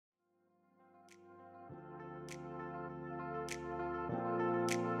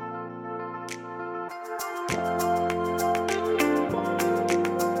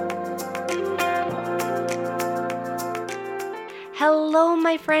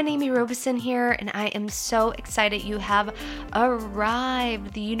my friend Amy Robeson here, and I am so excited you have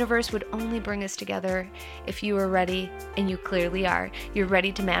arrived. The universe would only bring us together if you are ready, and you clearly are. You're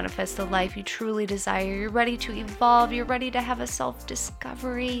ready to manifest the life you truly desire. You're ready to evolve. You're ready to have a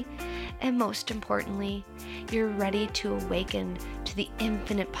self-discovery. And most importantly, you're ready to awaken to the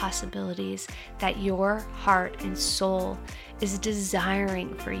infinite possibilities that your heart and soul is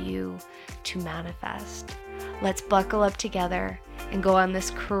desiring for you to manifest. Let's buckle up together and go on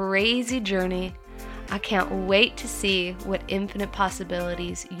this crazy journey. I can't wait to see what infinite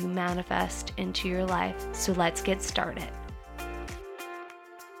possibilities you manifest into your life. So let's get started.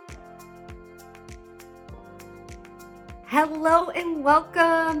 Hello and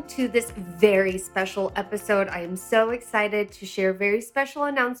welcome to this very special episode. I am so excited to share a very special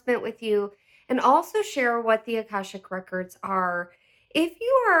announcement with you and also share what the Akashic Records are. If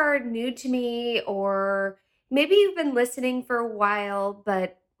you are new to me, or maybe you've been listening for a while,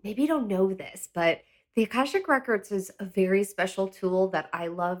 but maybe you don't know this, but the Akashic Records is a very special tool that I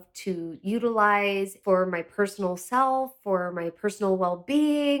love to utilize for my personal self, for my personal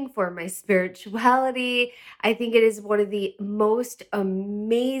well-being, for my spirituality. I think it is one of the most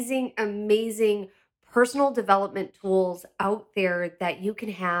amazing personal development tools out there that you can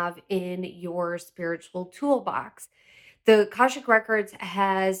have in your spiritual toolbox. The Akashic Records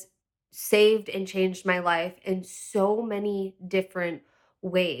has saved and changed my life in so many different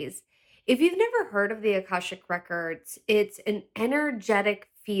ways. If you've never heard of the Akashic Records, it's an energetic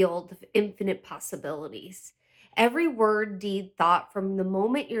field of infinite possibilities. Every word, deed, thought from the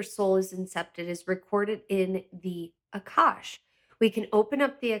moment your soul is incepted is recorded in the Akash. We can open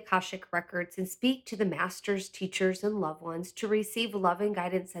up the Akashic Records and speak to the masters, teachers, and loved ones to receive love and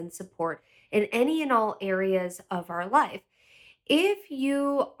guidance and support in any and all areas of our life. If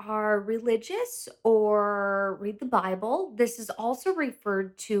you are religious or read the Bible, this is also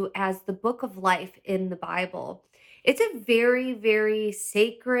referred to as the book of life in the Bible. It's a very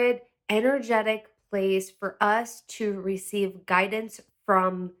sacred, energetic place for us to receive guidance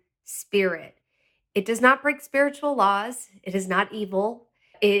from spirit. It does not break spiritual laws. It is not evil.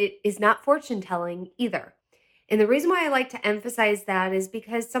 It is not fortune telling either. And the reason why I like to emphasize that is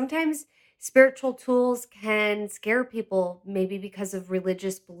because sometimes spiritual tools can scare people, maybe because of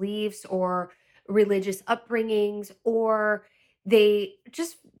religious beliefs or religious upbringings, or they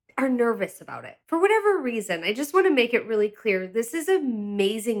just are nervous about it for whatever reason. I just want to make it really clear. This is an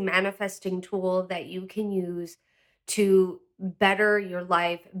amazing manifesting tool that you can use to better your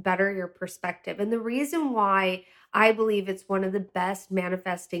life, better your perspective. And the reason why I believe it's one of the best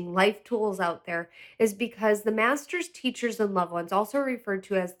manifesting life tools out there is because the masters, teachers, and loved ones, also referred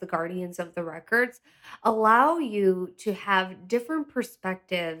to as the guardians of the records, allow you to have different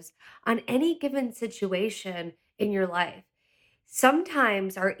perspectives on any given situation in your life.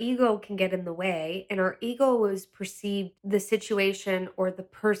 Sometimes our ego can get in the way, and our ego is perceived the situation or the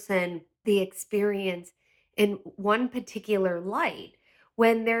person, the experience in one particular light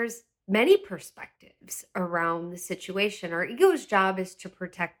when there's many perspectives around the situation. Our ego's job is to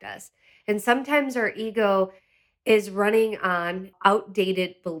protect us. And sometimes our ego is running on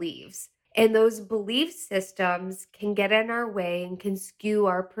outdated beliefs. And those belief systems can get in our way and can skew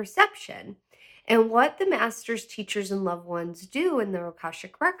our perception. And what the masters, teachers, and loved ones do in the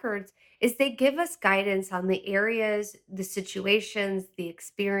Akashic Records is they give us guidance on the areas, the situations, the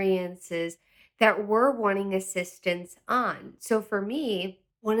experiences that we're wanting assistance on. So for me,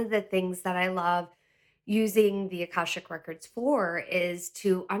 one of the things that I love using the Akashic Records for is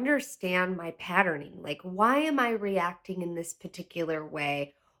to understand my patterning. Like, why am I reacting in this particular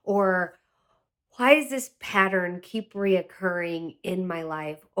way? Or why does this pattern keep reoccurring in my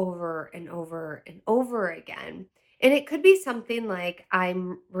life over and over and over again? And it could be something like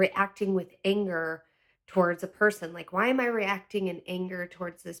I'm reacting with anger towards a person. Like, why am I reacting in anger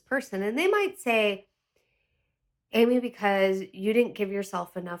towards this person? And they might say, Amy, because you didn't give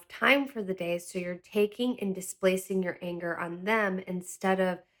yourself enough time for the day. So you're taking and displacing your anger on them instead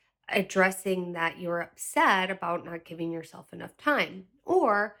of addressing that you're upset about not giving yourself enough time.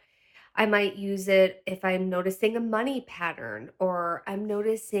 Or I might use it if I'm noticing a money pattern, or I'm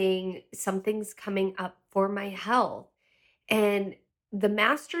noticing something's coming up for my health. And the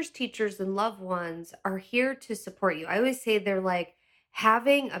masters, teachers, and loved ones are here to support you. I always say they're like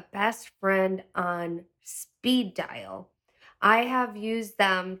having a best friend on speed dial. I have used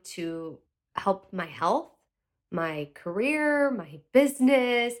them to help my health, my career, my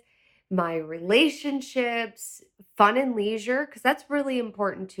business, my relationships, fun and leisure, because that's really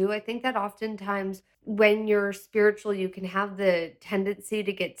important too. I think that oftentimes when you're spiritual, you can have the tendency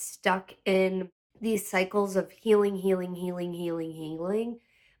to get stuck in these cycles of healing, healing, healing, healing, healing.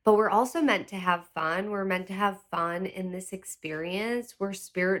 But we're also meant to have fun. We're meant to have fun in this experience. We're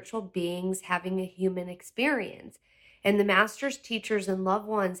spiritual beings having a human experience. And the masters, teachers, and loved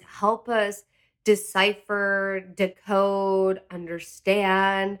ones help us decipher, decode,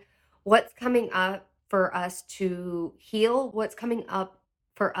 understand what's coming up for us to heal, what's coming up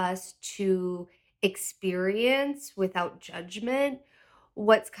for us to experience without judgment,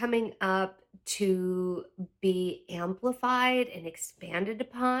 what's coming up to be amplified and expanded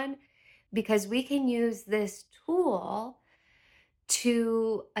upon, because we can use this tool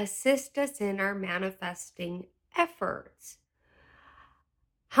to assist us in our manifesting efforts.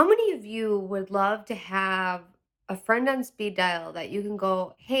 How many of you would love to have a friend on speed dial that you can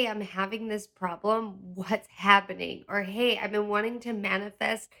go, "Hey, I'm having this problem. What's happening?" Or, "Hey, I've been wanting to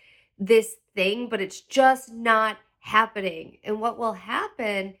manifest this thing, but it's just not happening." And what will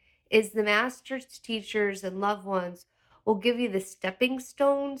happen is the masters, teachers, and loved ones will give you the stepping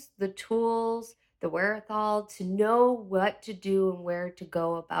stones, the tools, the wherewithal to know what to do and where to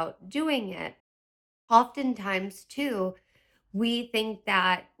go about doing it. Oftentimes, too, we think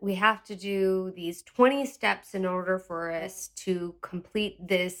that we have to do these 20 steps in order for us to complete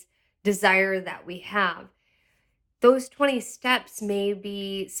this desire that we have. Those 20 steps may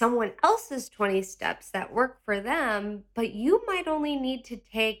be someone else's 20 steps that work for them, but you might only need to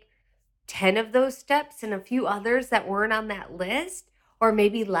take 10 of those steps and a few others that weren't on that list, or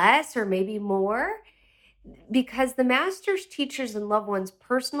maybe less, or maybe more, because the masters, teachers, and loved ones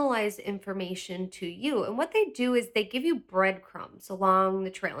personalize information to you. And what they do is they give you breadcrumbs along the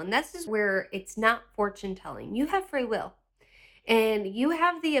trail. And this is where it's not fortune telling. You have free will and you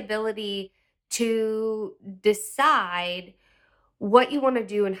have the ability to decide what you want to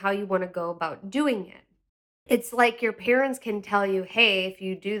do and how you want to go about doing it. It's like your parents can tell you, "Hey, if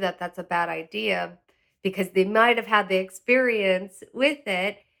you do that, that's a bad idea," because they might have had the experience with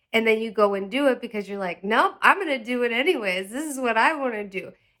it. And then you go and do it because you're like, "Nope, I'm going to do it anyways. This is what I want to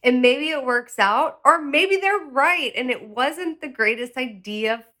do." And maybe it works out, or maybe they're right and it wasn't the greatest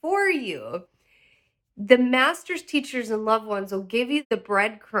idea for you. The masters, teachers, and loved ones will give you the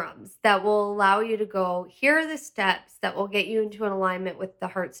breadcrumbs that will allow you to go, "Here are the steps that will get you into an alignment with the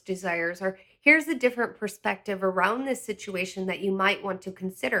heart's desires," or "Here's a different perspective around this situation that you might want to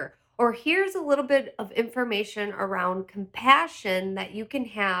consider," or "Here's a little bit of information around compassion that you can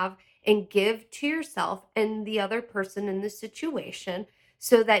have and give to yourself and the other person in the situation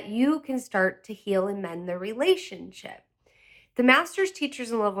so that you can start to heal and mend the relationship." The masters, teachers,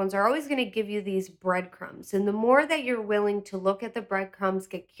 and loved ones are always going to give you these breadcrumbs. And the more that you're willing to look at the breadcrumbs,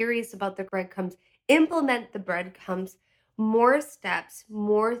 get curious about the breadcrumbs, implement the breadcrumbs, more steps,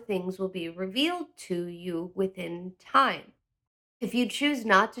 more things will be revealed to you within time. If you choose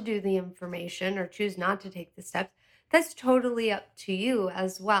not to do the information or choose not to take the steps, that's totally up to you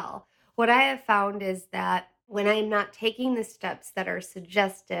as well. What I have found is that when I'm not taking the steps that are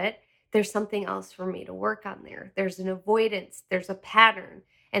suggested, there's something else for me to work on there. There's an avoidance, there's a pattern.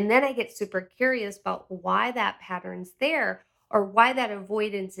 And then I get super curious about why that pattern's there or why that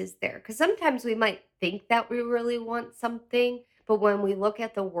avoidance is there. Because sometimes we might think that we really want something, but when we look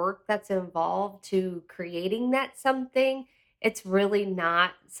at the work that's involved to creating that something, it's really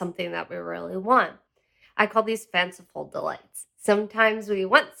not something that we really want. I call these fanciful delights. Sometimes we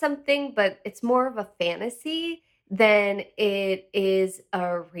want something, but it's more of a fantasy than it is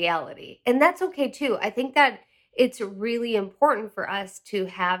a reality. And that's okay too. I think that it's really important for us to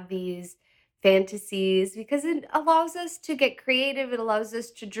have these fantasies because it allows us to get creative, it allows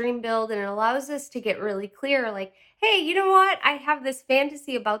us to dream build, and it allows us to get really clear like, "Hey, you know what? I have this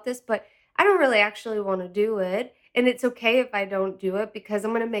fantasy about this, but I don't really actually want to do it. And it's okay if I don't do it because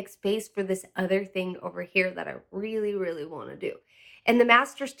I'm going to make space for this other thing over here that I really, really want to do." And the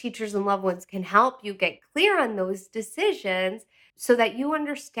masters, teachers, and loved ones can help you get clear on those decisions so that you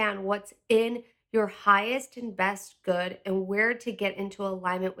understand what's in your highest and best good and where to get into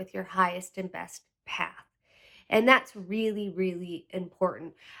alignment with your highest and best path. And that's really, really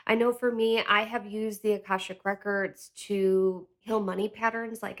important. I know for me, I have used the Akashic Records to heal money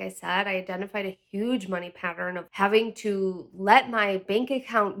patterns. Like I said, I identified a huge money pattern of having to let my bank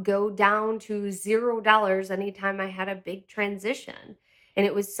account go down to $0 anytime I had a big transition. And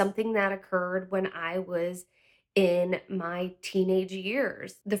it was something that occurred when I was in my teenage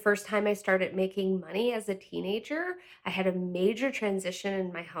years. The first time I started making money as a teenager, I had a major transition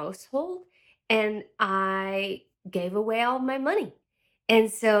in my household and I gave away all my money.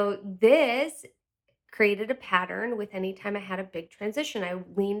 And so this created a pattern with any time I had a big transition. I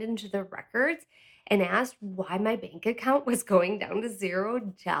leaned into the records and asked why my bank account was going down to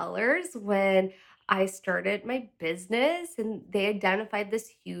 $0 when I started my business and they identified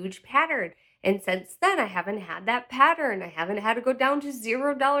this huge pattern. And since then, I haven't had that pattern. I haven't had to go down to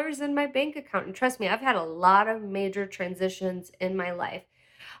 $0 in my bank account. And trust me, I've had a lot of major transitions in my life.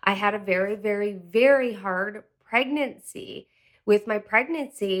 I had a very, very, very hard pregnancy. With my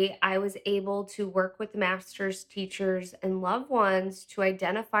pregnancy, I was able to work with the master's teachers and loved ones to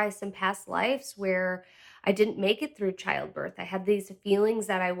identify some past lives where I didn't make it through childbirth. I had these feelings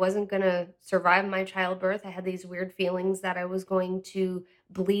that I wasn't going to survive my childbirth. I had these weird feelings that I was going to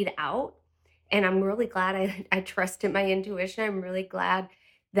bleed out. And I'm really glad I trusted my intuition. I'm really glad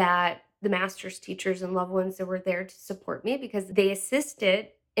that the master's teachers and loved ones that were there to support me because they assisted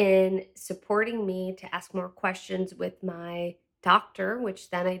in supporting me to ask more questions with my doctor, which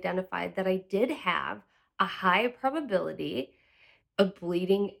then identified that I did have a high probability of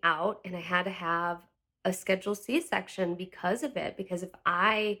bleeding out and I had to have a scheduled C-section because of it. Because if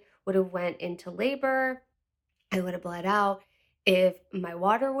I would have went into labor, I would have bled out. If my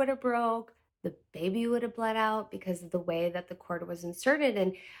water would have broke, the baby would have bled out because of the way that the cord was inserted.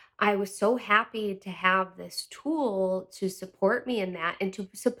 And I was so happy to have this tool to support me in that and to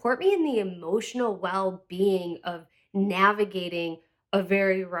support me in the emotional well-being of navigating a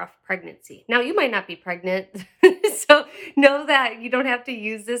very rough pregnancy. Now, you might not be pregnant, so know that you don't have to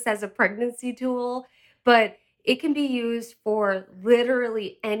use this as a pregnancy tool, but it can be used for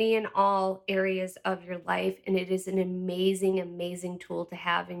literally any and all areas of your life, and it is an amazing, amazing tool to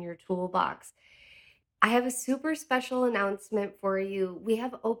have in your toolbox. I have a super special announcement for you. We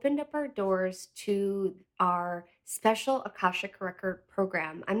have opened up our doors to our special Akashic Record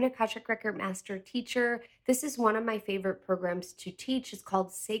program. I'm an Akashic Record Master Teacher. This is one of my favorite programs to teach. It's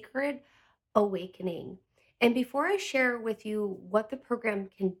called Sacred Awakening. And before I share with you what the program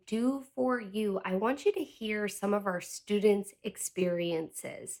can do for you, I want you to hear some of our students'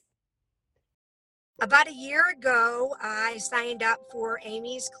 experiences. About a year ago, I signed up for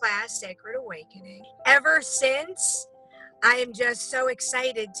Amy's class, Sacred Awakening. Ever since, I am just so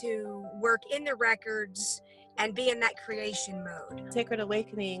excited to work in the records and be in that creation mode. Sacred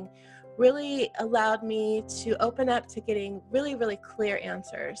Awakening really allowed me to open up to getting really, really clear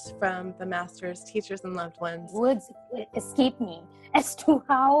answers from the masters, teachers, and loved ones. Words escape me as to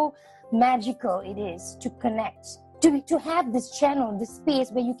how magical it is to connect, to have this channel, this space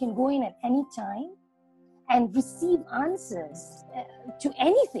where you can go in at any time and receive answers to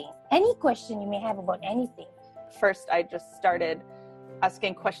anything, any question you may have about anything. First, I just started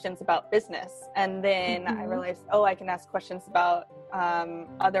asking questions about business, and then I realized, I can ask questions about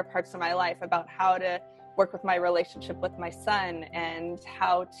other parts of my life, about how to work with my relationship with my son and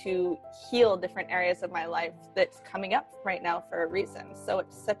how to heal different areas of my life that's coming up right now for a reason. So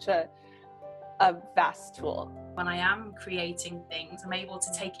it's such a vast tool. When I am creating things, I'm able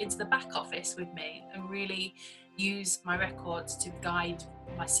to take into the back office with me and really use my records to guide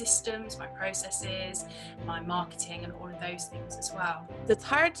my systems, my processes, my marketing, and all of those things as well. It's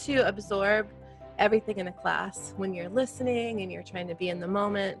hard to absorb everything in a class when you're listening and you're trying to be in the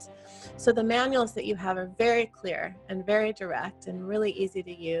moment. So the manuals that you have are very clear and very direct and really easy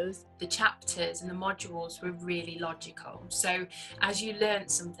to use. The chapters and the modules were really logical. So as you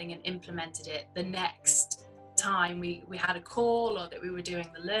learned something and implemented it, the next time we had a call or that we were doing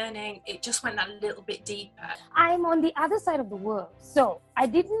the learning, it just went that little bit deeper. I'm on the other side of the world, so I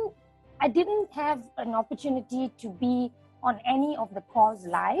didn't have an opportunity to be on any of the calls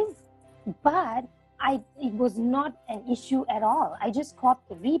live, but it was not an issue at all. I just caught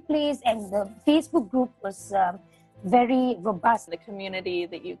the replays, and the Facebook group was very robust. The community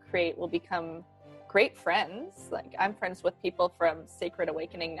that you create will become great friends. Like, I'm friends with people from Sacred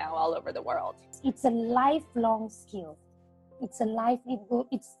Awakening now all over the world. It's a lifelong skill. It's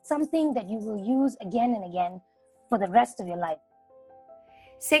something that you will use again and again for the rest of your life.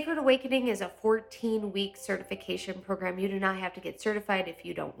 Sacred Awakening is a 14-week certification program. You do not have to get certified if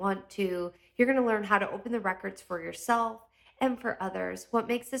you don't want to. You're going to learn how to open the records for yourself and for others. What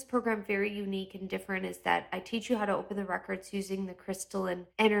makes this program very unique and different is that I teach you how to open the records using the crystalline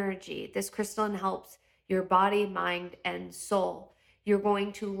energy. This crystalline helps your body, mind, and soul. You're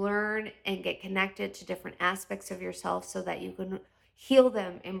going to learn and get connected to different aspects of yourself so that you can heal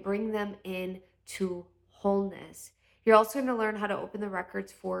them and bring them into wholeness. You're also going to learn how to open the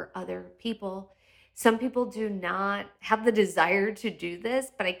records for other people. Some people do not have the desire to do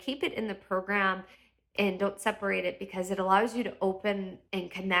this, but I keep it in the program and don't separate it because it allows you to open and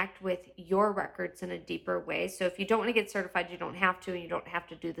connect with your records in a deeper way. So if you don't want to get certified, you don't have to, and you don't have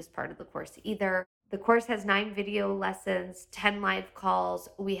to do this part of the course either. The course has 9 video lessons, 10 live calls.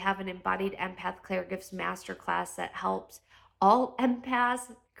 We have an embodied empath Claire Gifts masterclass that helps all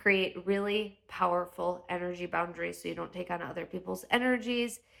empaths create really powerful energy boundaries so you don't take on other people's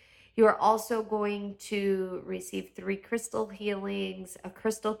energies. You are also going to receive 3 crystal healings, a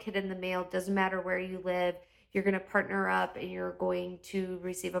crystal kit in the mail, doesn't matter where you live. You're going to partner up and you're going to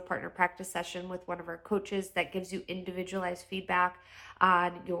receive a partner practice session with one of our coaches that gives you individualized feedback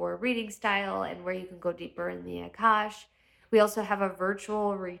on your reading style and where you can go deeper in the Akash. We also have a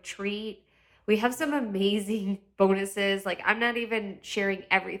virtual retreat. We have some amazing bonuses. Like, I'm not even sharing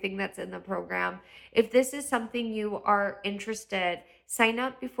everything that's in the program. If this is something you are interested, sign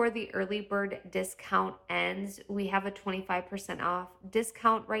up before the early bird discount ends. We have a 25% off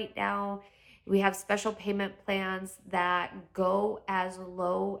discount right now. We have special payment plans that go as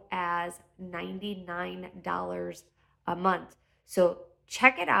low as $99 a month. So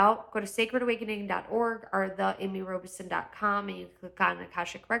check it out. Go to sacredawakening.org or theamyrobeson.com and you click on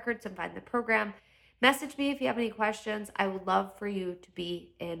Akashic Records and find the program. Message me if you have any questions. I would love for you to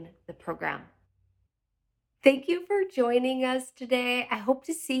be in the program. Thank you for joining us today. I hope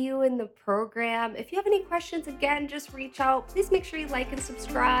to see you in the program. If you have any questions, again, just reach out. Please make sure you like and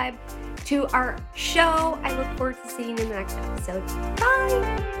subscribe to our show. I look forward to seeing you in the next episode. Bye!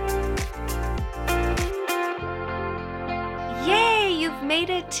 Yay! You've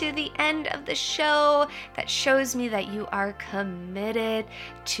made it to the end of the show. That shows me that you are committed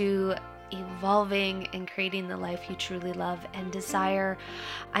to evolving and creating the life you truly love and desire.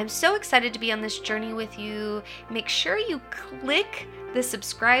 I'm so excited to be on this journey with you. Make sure you click the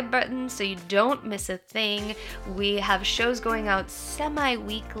subscribe button so you don't miss a thing. We have shows going out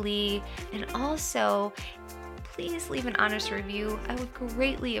semi-weekly, and also please leave an honest review. I would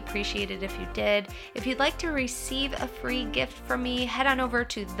greatly appreciate it if you did. If you'd like to receive a free gift from me, head on over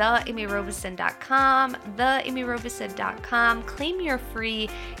to theamyrobeson.com, theamyrobeson.com. Claim your free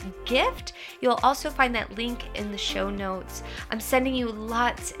gift. You'll also find that link in the show notes. I'm sending you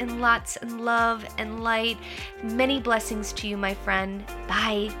lots and lots and love and light. Many blessings to you, my friend.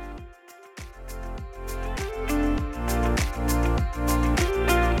 Bye.